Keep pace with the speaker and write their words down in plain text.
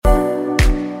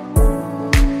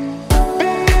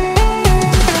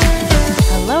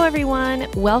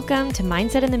Welcome to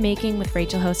Mindset in the Making with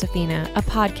Rachel Josefina, a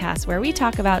podcast where we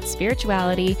talk about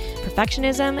spirituality,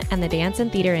 perfectionism, and the dance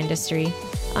and theater industry.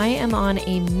 I am on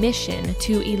a mission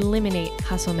to eliminate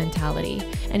hustle mentality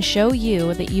and show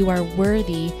you that you are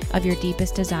worthy of your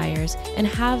deepest desires and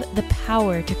have the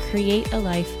power to create a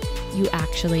life you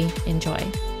actually enjoy.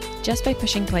 Just by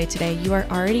pushing play today, you are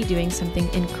already doing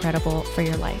something incredible for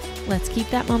your life. Let's keep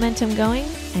that momentum going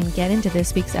and get into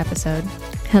this week's episode.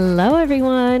 Hello,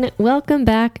 everyone. Welcome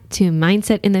back to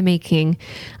Mindset in the Making.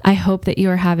 I hope that you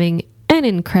are having an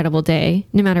incredible day,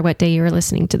 no matter what day you are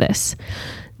listening to this.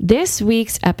 This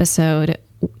week's episode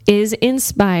is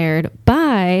inspired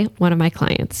by one of my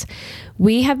clients.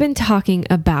 We have been talking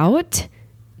about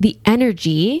the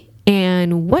energy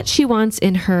and what she wants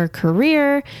in her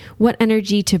career, what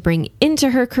energy to bring into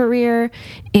her career,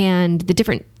 and the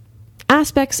different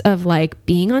aspects of like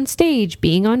being on stage,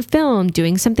 being on film,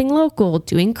 doing something local,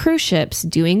 doing cruise ships,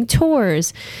 doing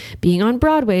tours, being on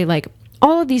Broadway, like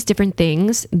all of these different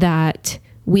things that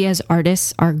we as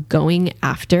artists are going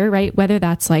after, right? Whether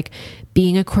that's like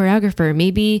being a choreographer,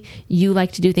 maybe you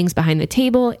like to do things behind the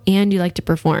table and you like to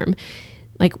perform.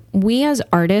 Like we as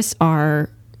artists are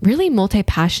really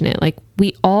multi-passionate. Like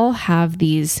we all have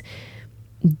these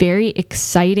very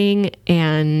exciting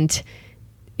and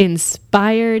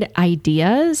inspired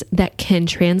ideas that can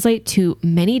translate to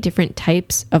many different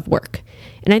types of work.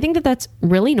 And I think that that's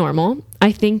really normal.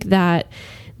 I think that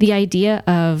the idea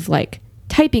of like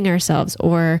typing ourselves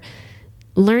or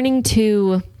learning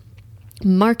to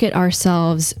market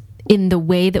ourselves in the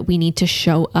way that we need to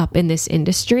show up in this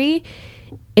industry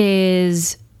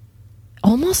is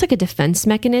almost like a defense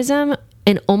mechanism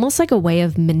and almost like a way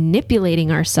of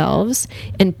manipulating ourselves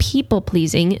and people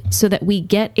pleasing so that we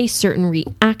get a certain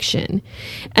reaction.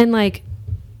 And like,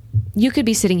 you could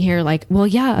be sitting here like, well,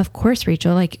 yeah, of course,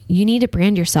 Rachel, like you need to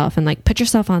brand yourself and like put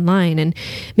yourself online and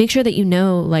make sure that you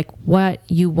know like what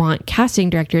you want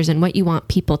casting directors and what you want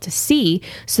people to see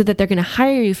so that they're going to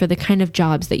hire you for the kind of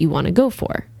jobs that you want to go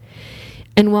for.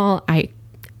 And while I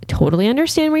totally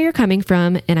understand where you're coming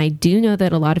from, and I do know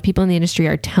that a lot of people in the industry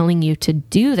are telling you to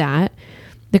do that,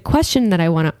 the question that I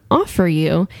want to offer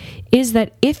you is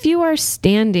that if you are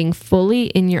standing fully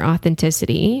in your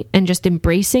authenticity and just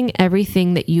embracing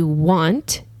everything that you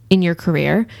want in your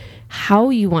career, how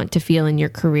you want to feel in your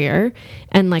career,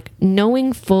 and like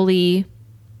knowing fully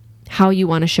how you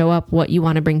want to show up, what you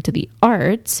want to bring to the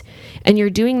arts, and you're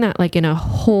doing that like in a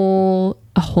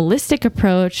holistic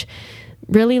approach,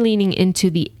 really leaning into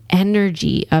the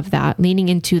energy of that, leaning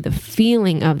into the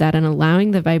feeling of that and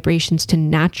allowing the vibrations to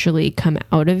naturally come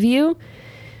out of you,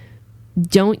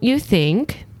 don't you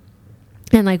think,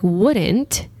 and like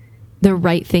wouldn't the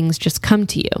right things just come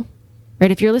to you,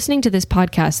 right? If you're listening to this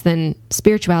podcast, then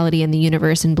spirituality and the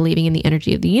universe and believing in the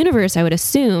energy of the universe, I would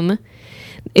assume,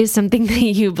 is something that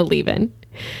you believe in.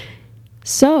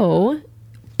 So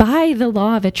by the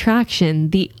law of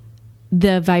attraction,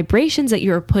 the vibrations that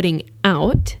you're putting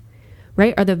out,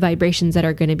 right, are the vibrations that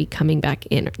are going to be coming back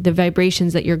in, the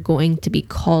vibrations that you're going to be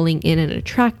calling in and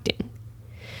attracting.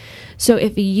 So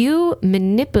if you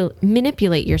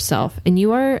manipulate yourself and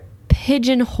you are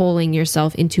pigeonholing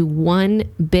yourself into one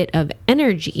bit of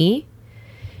energy,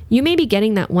 you may be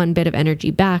getting that one bit of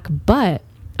energy back, but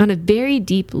on a very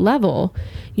deep level,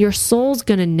 your soul's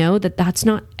going to know that that's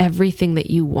not everything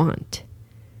that you want,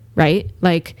 right?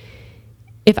 Like,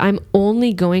 if I'm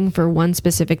only going for one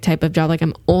specific type of job, like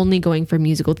I'm only going for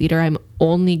musical theater, I'm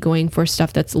only going for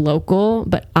stuff that's local,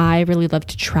 but I really love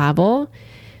to travel,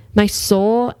 my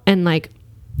soul and like,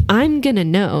 I'm going to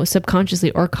know subconsciously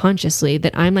or consciously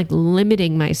that I'm like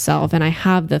limiting myself. And I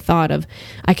have the thought of,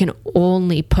 I can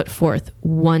only put forth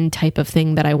one type of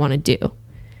thing that I want to do.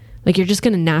 Like you're just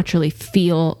going to naturally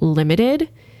feel limited,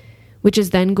 which is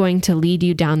then going to lead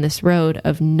you down this road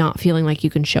of not feeling like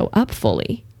you can show up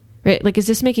fully. Right? Like, is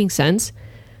this making sense?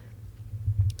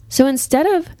 So instead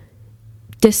of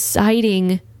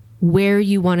deciding where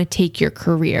you want to take your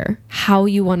career, how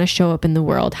you want to show up in the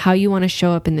world, how you want to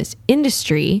show up in this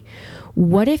industry,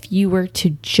 what if you were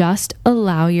to just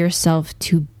allow yourself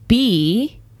to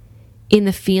be in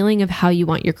the feeling of how you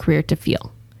want your career to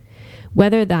feel?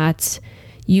 Whether that's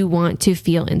you want to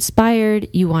feel inspired,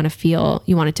 you want it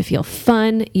to feel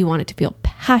fun, you want it to feel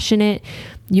passionate,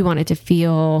 you want it to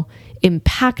feel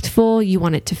impactful, you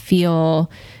want it to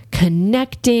feel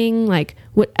connecting, like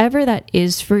whatever that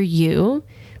is for you,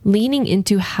 leaning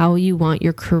into how you want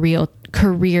your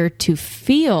career to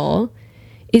feel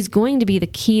is going to be the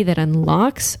key that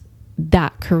unlocks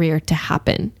that career to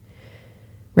happen,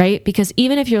 right? Because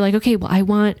even if you're like, okay, well,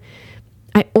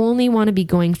 I only only want to be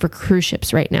going for cruise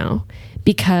ships right now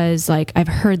because like I've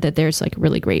heard that there's like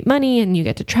really great money and you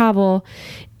get to travel,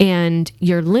 and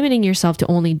you're limiting yourself to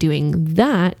only doing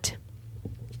that.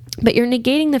 But you're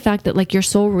negating the fact that like your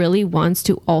soul really wants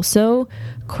to also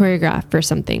choreograph for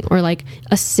something, or like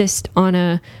assist on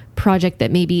a project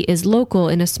that maybe is local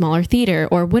in a smaller theater,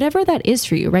 or whatever that is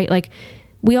for you, right? Like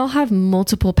we all have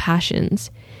multiple passions.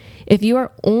 If you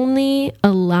are only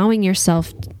allowing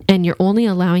yourself and you're only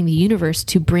allowing the universe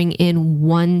to bring in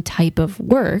one type of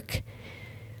work,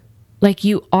 like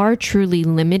you are truly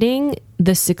limiting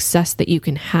the success that you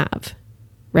can have,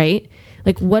 right?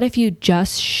 Like what if you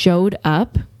just showed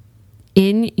up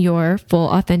in your full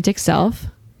authentic self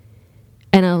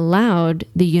and allowed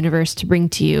the universe to bring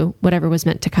to you whatever was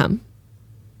meant to come?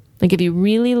 Like if you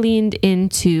really leaned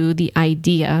into the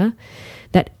idea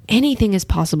that anything is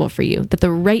possible for you, that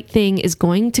the right thing is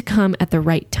going to come at the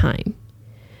right time,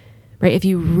 right? If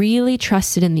you really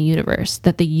trusted in the universe,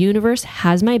 that the universe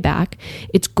has my back,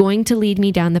 it's going to lead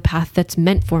me down the path that's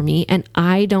meant for me, and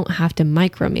I don't have to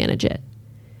micromanage it,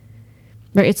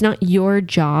 right? It's not your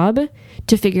job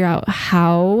to figure out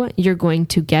how you're going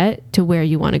to get to where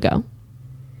you want to go.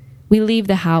 We leave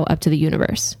the how up to the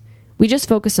universe. We just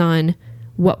focus on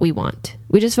what we want.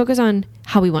 We just focus on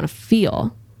how we want to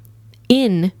feel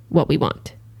in what we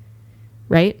want,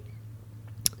 right?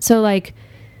 So like,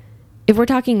 if we're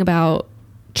talking about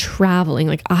traveling,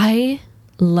 like I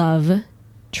love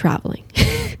traveling.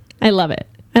 I love it.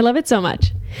 I love it so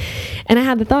much. And I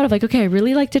had the thought of like, okay, I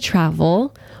really like to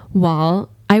travel while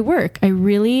I work. I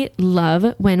really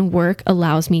love when work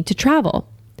allows me to travel,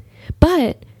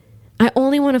 but I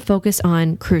only want to focus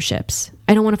on cruise ships.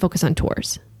 I don't want to focus on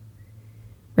tours.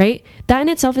 Right? That in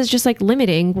itself is just like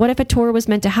limiting. What if a tour was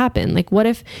meant to happen? Like, what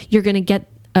if you're going to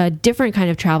get a different kind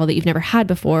of travel that you've never had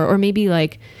before? Or maybe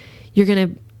like you're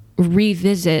going to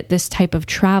revisit this type of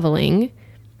traveling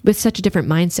with such a different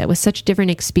mindset, with such different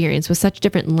experience, with such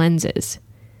different lenses.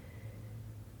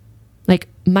 Like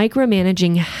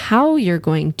micromanaging how you're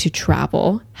going to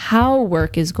travel, how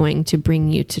work is going to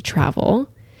bring you to travel.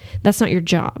 That's not your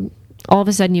job. All of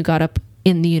a sudden you got up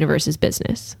in the universe's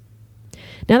business.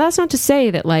 Now, that's not to say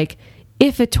that like,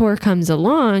 if a tour comes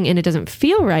along and it doesn't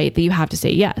feel right, that you have to say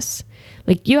yes.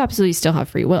 Like you absolutely still have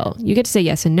free will. You get to say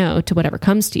yes and no to whatever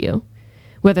comes to you,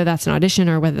 whether that's an audition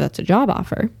or whether that's a job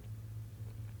offer.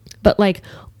 But like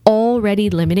already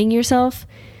limiting yourself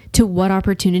to what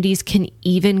opportunities can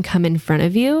even come in front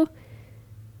of you,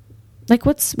 like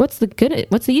what's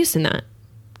the use in that?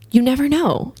 You never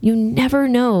know. You never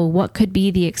know what could be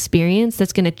the experience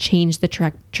that's going to change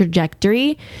the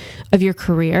trajectory of your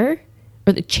career,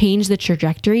 or change the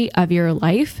trajectory of your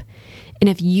life. And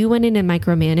if you went in and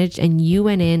micromanaged, and you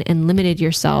went in and limited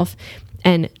yourself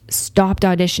and stopped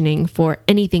auditioning for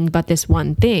anything but this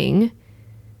one thing,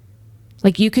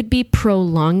 like you could be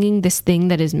prolonging this thing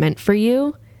that is meant for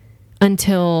you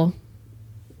until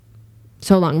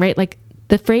so long, right? Like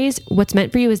the phrase, what's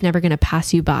meant for you is never going to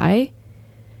pass you by.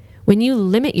 When you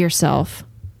limit yourself,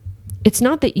 it's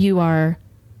not that you are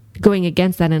going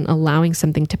against that and allowing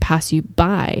something to pass you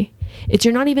by. It's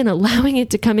you're not even allowing it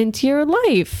to come into your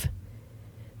life,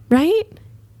 right?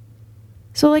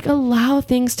 So like allow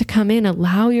things to come in,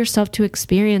 allow yourself to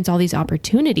experience all these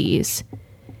opportunities.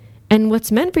 And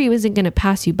what's meant for you isn't going to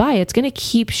pass you by. It's going to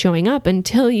keep showing up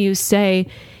until you say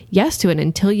yes to it,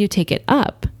 until you take it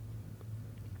up,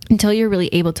 until you're really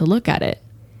able to look at it.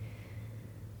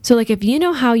 So like if you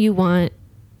know how you want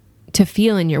to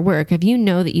feel in your work, if you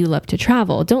know that you love to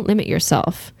travel, don't limit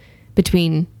yourself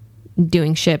between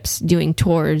doing ships, doing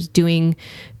tours, doing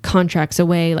contracts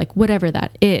away, like whatever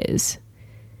that is.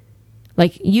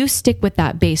 Like you stick with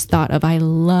that base thought of I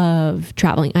love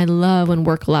traveling. I love when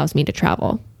work allows me to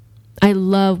travel. I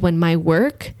love when my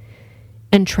work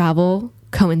and travel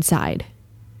coincide.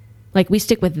 Like we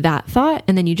stick with that thought,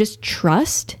 and then you just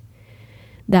trust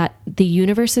that the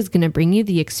universe is going to bring you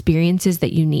the experiences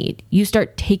that you need. You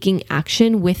start taking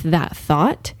action with that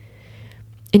thought,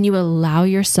 and you allow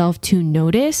yourself to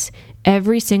notice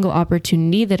every single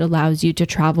opportunity that allows you to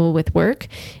travel with work.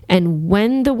 And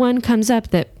when the one comes up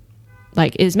that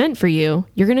like is meant for you,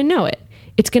 you're going to know it.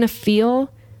 It's going to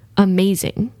feel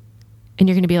amazing. And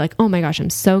you're going to be like, oh my gosh, I'm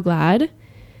so glad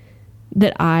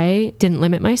that I didn't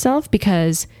limit myself,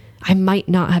 because I might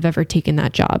not have ever taken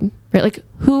that job, right? Like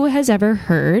who has ever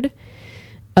heard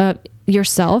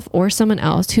yourself or someone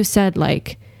else who said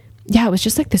like, yeah, it was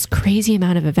just like this crazy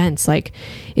amount of events. Like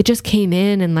it just came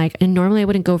in and normally I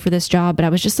wouldn't go for this job, but I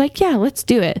was just like, yeah, let's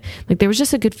do it. Like there was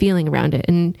just a good feeling around it.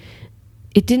 And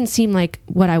it didn't seem like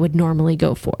what I would normally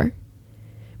go for,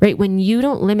 right? When you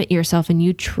don't limit yourself and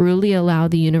you truly allow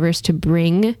the universe to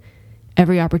bring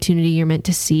every opportunity you're meant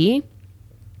to see,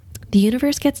 the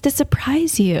universe gets to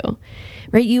surprise you,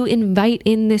 right? You invite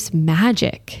in this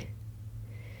magic.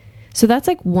 So that's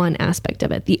like one aspect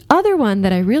of it. The other one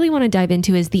that I really want to dive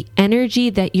into is the energy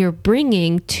that you're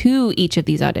bringing to each of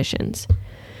these auditions,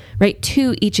 right?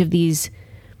 To each of these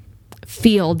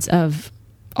fields of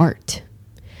art.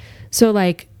 So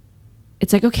like,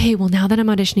 it's like, okay, well, now that I'm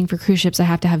auditioning for cruise ships, I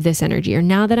have to have this energy. Or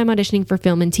now that I'm auditioning for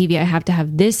film and TV, I have to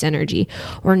have this energy.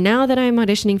 Or now that I'm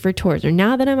auditioning for tours, or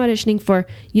now that I'm auditioning for,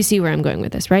 you see where I'm going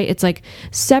with this, right? It's like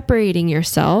separating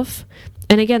yourself.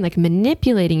 And again, like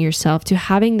manipulating yourself to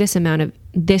having this amount of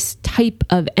this type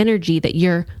of energy that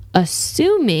you're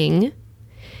assuming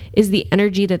is the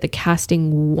energy that the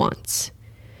casting wants.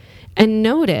 And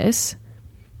notice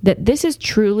that this is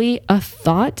truly a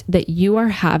thought that you are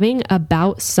having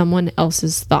about someone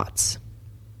else's thoughts.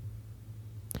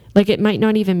 Like it might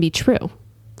not even be true.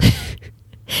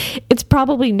 It's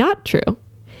probably not true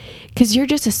because you're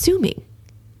just assuming.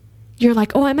 You're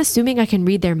like, oh, I'm assuming I can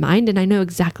read their mind and I know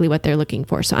exactly what they're looking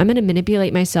for. So I'm going to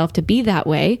manipulate myself to be that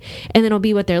way and then it'll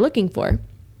be what they're looking for.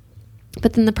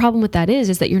 But then the problem with that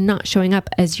is that you're not showing up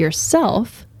as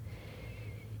yourself,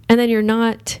 and then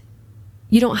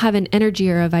you don't have an energy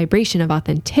or a vibration of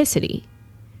authenticity,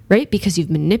 right? Because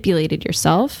you've manipulated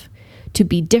yourself to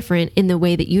be different in the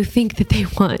way that you think that they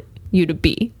want you to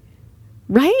be,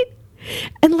 right?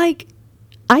 And like,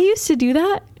 I used to do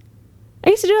that. I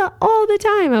used to do that all the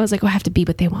time. I was like, oh, I have to be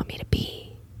what they want me to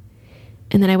be.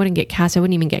 And then I wouldn't get cast. I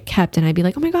wouldn't even get kept. And I'd be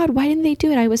like, oh my God, why didn't they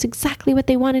do it? I was exactly what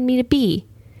they wanted me to be.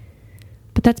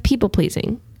 But that's people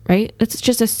pleasing, right? That's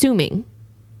just assuming.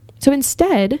 So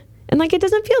instead, and like, it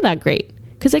doesn't feel that great.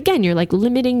 Because again, you're like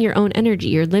limiting your own energy.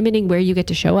 You're limiting where you get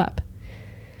to show up.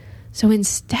 So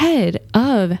instead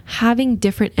of having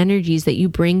different energies that you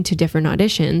bring to different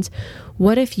auditions,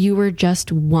 what if you were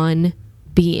just one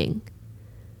being?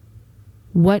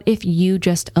 What if you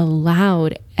just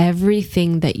allowed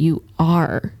everything that you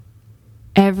are,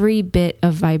 every bit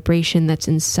of vibration that's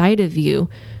inside of you,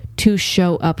 to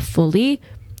show up fully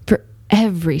for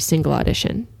every single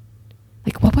audition?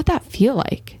 Like, what would that feel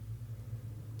like?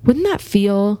 Wouldn't that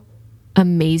feel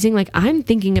amazing? Like, I'm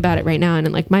thinking about it right now,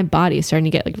 and like my body is starting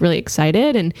to get like really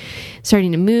excited and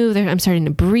starting to move. I'm starting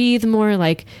to breathe more.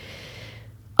 Like,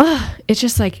 it's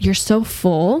just like you're so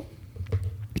full.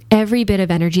 Every bit of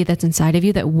energy that's inside of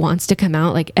you that wants to come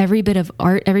out, like every bit of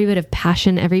art, every bit of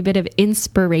passion, every bit of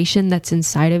inspiration that's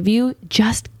inside of you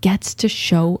just gets to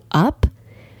show up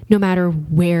no matter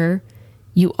where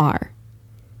you are.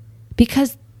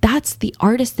 Because that's the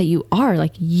artist that you are.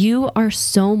 Like, you are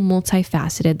so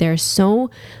multifaceted. There are so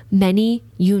many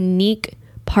unique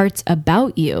parts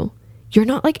about you. You're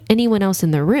not like anyone else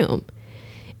in the room.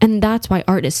 And that's why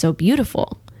art is so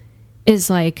beautiful. Is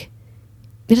like,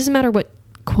 it doesn't matter what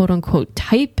quote unquote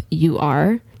type you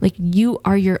are, like you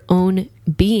are your own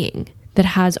being that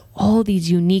has all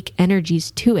these unique energies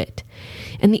to it.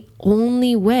 And the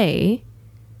only way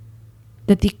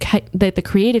that the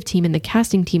creative team and the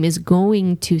casting team is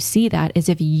going to see that is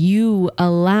if you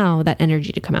allow that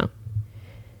energy to come out,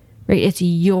 right? It's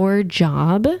your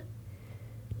job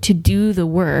to do the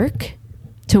work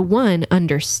to, one,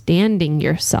 understanding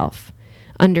yourself,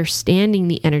 understanding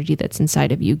the energy that's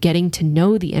inside of you, getting to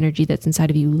know the energy that's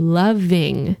inside of you,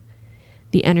 loving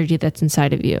the energy that's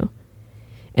inside of you.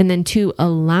 And then two,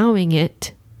 allowing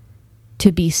it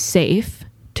to be safe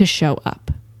to show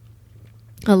up,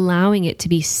 allowing it to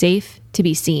be safe to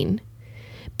be seen,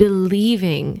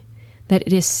 believing that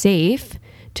it is safe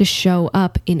to show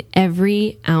up in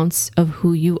every ounce of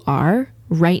who you are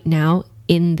right now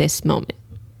in this moment.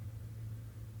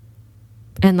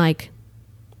 And like,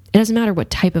 it doesn't matter what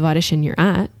type of audition you're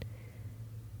at.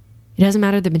 It doesn't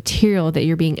matter the material that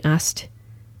you're being asked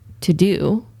to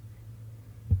do.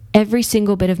 Every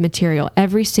single bit of material,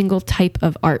 every single type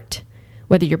of art,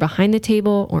 whether you're behind the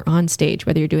table or on stage,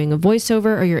 whether you're doing a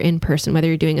voiceover or you're in person, whether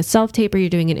you're doing a self-tape or you're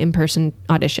doing an in-person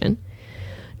audition,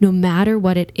 no matter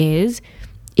what it is,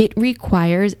 it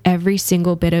requires every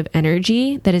single bit of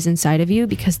energy that is inside of you,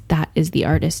 because that is the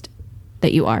artist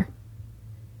that you are.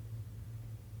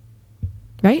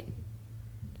 Right?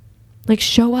 Like,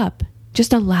 show up.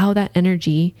 Just allow that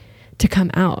energy to come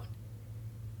out.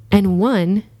 And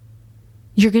one,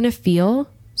 you're going to feel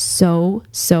so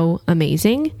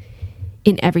amazing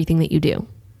in everything that you do,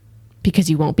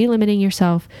 because you won't be limiting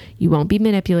yourself. You won't be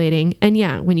manipulating. And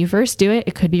yeah, when you first do it,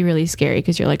 it could be really scary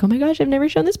because you're like, oh my gosh, I've never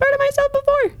shown this part of myself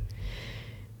before.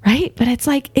 Right? But it's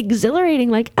like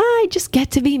exhilarating. Like, I just get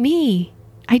to be me.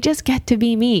 I just get to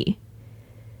be me.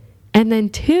 And then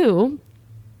two,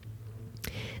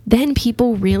 then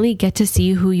people really get to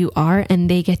see who you are, and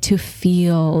they get to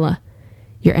feel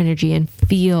your energy and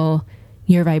feel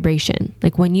your vibration.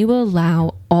 Like when you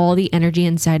allow all the energy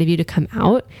inside of you to come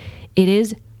out, it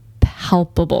is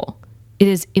palpable. It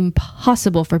is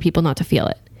impossible for people not to feel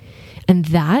it. And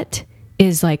that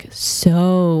is like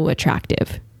so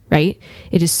attractive, right?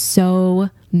 It is so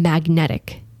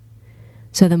magnetic.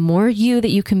 So the more you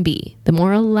that you can be, the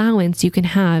more allowance you can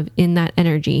have in that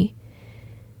energy,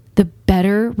 the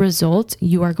better results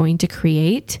you are going to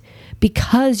create,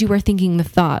 because you are thinking the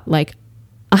thought like,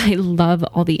 I love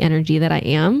all the energy that I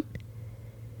am.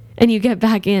 And you get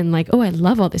back in like, oh, I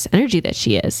love all this energy that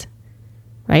she is,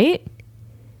 right?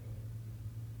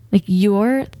 Like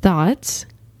your thoughts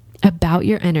about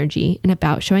your energy and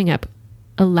about showing up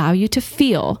allow you to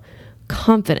feel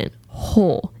confident,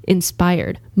 whole,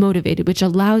 inspired, motivated, which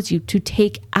allows you to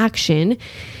take action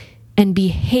and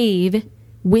behave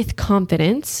with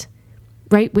confidence,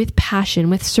 right? With passion,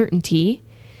 with certainty.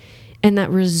 And that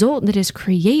result that is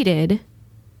created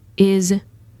is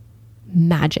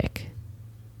magic.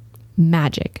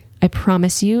 Magic. I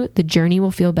promise you, the journey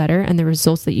will feel better and the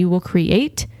results that you will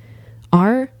create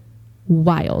are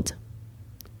wild.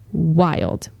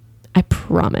 Wild. I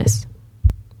promise.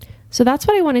 So that's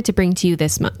what I wanted to bring to you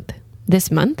this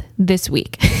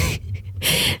week.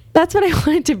 That's what I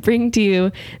wanted to bring to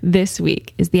you this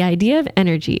week, is the idea of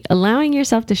energy, allowing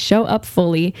yourself to show up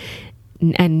fully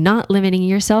and not limiting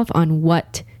yourself on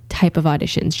what type of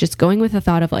auditions, just going with the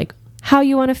thought of like how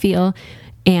you want to feel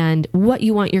and what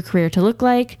you want your career to look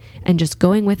like, and just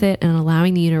going with it and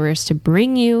allowing the universe to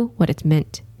bring you what it's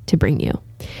meant to bring you.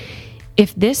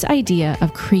 If this idea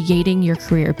of creating your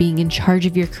career, being in charge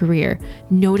of your career,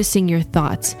 noticing your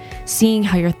thoughts, seeing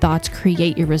how your thoughts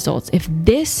create your results, if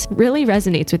this really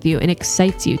resonates with you and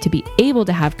excites you to be able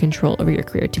to have control over your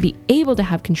career, to be able to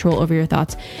have control over your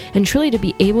thoughts, and truly to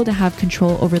be able to have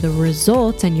control over the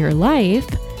results in your life,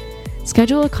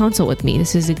 schedule a consult with me.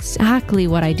 This is exactly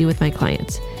what I do with my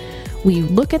clients. We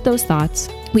look at those thoughts.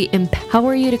 We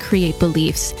empower you to create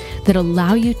beliefs that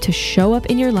allow you to show up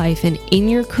in your life and in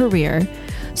your career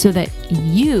so that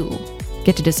you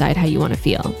get to decide how you want to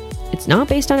feel. It's not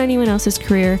based on anyone else's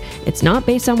career. It's not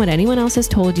based on what anyone else has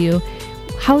told you.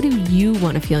 How do you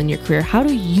want to feel in your career? How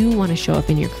do you want to show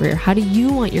up in your career? How do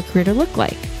you want your career to look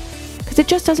like? Because it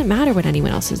just doesn't matter what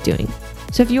anyone else is doing.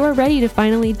 So if you are ready to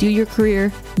finally do your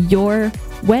career your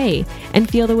way and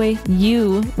feel the way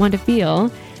you want to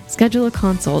feel, schedule a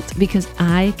consult, because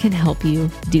I can help you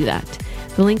do that.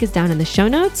 The link is down in the show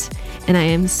notes, and I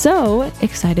am so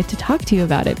excited to talk to you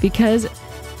about it because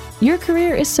your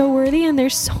career is so worthy and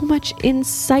there's so much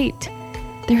insight.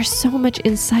 There's so much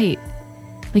insight.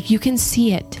 Like you can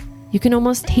see it. You can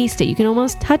almost taste it. You can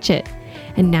almost touch it.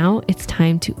 And now it's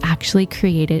time to actually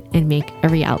create it and make a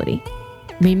reality.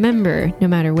 Remember, no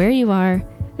matter where you are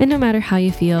and no matter how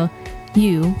you feel,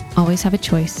 you always have a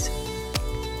choice.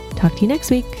 Talk to you next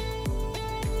week.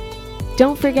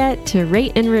 Don't forget to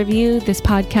rate and review this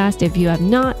podcast if you have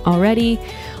not already.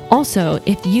 Also,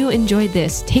 if you enjoyed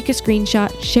this, take a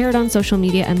screenshot, share it on social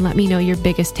media, and let me know your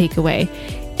biggest takeaway.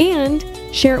 And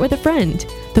share it with a friend.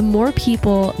 The more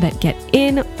people that get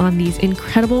in on these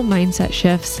incredible mindset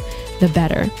shifts, the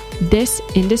better. This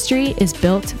industry is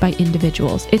built by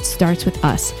individuals. It starts with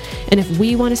us. And if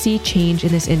we want to see change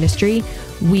in this industry,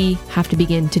 we have to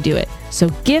begin to do it. So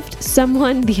gift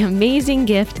someone the amazing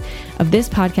gift of this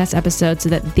podcast episode so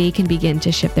that they can begin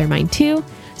to shift their mind too,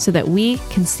 so that we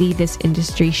can see this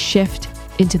industry shift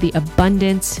into the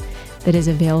abundance that is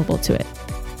available to it.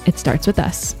 It starts with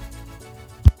us.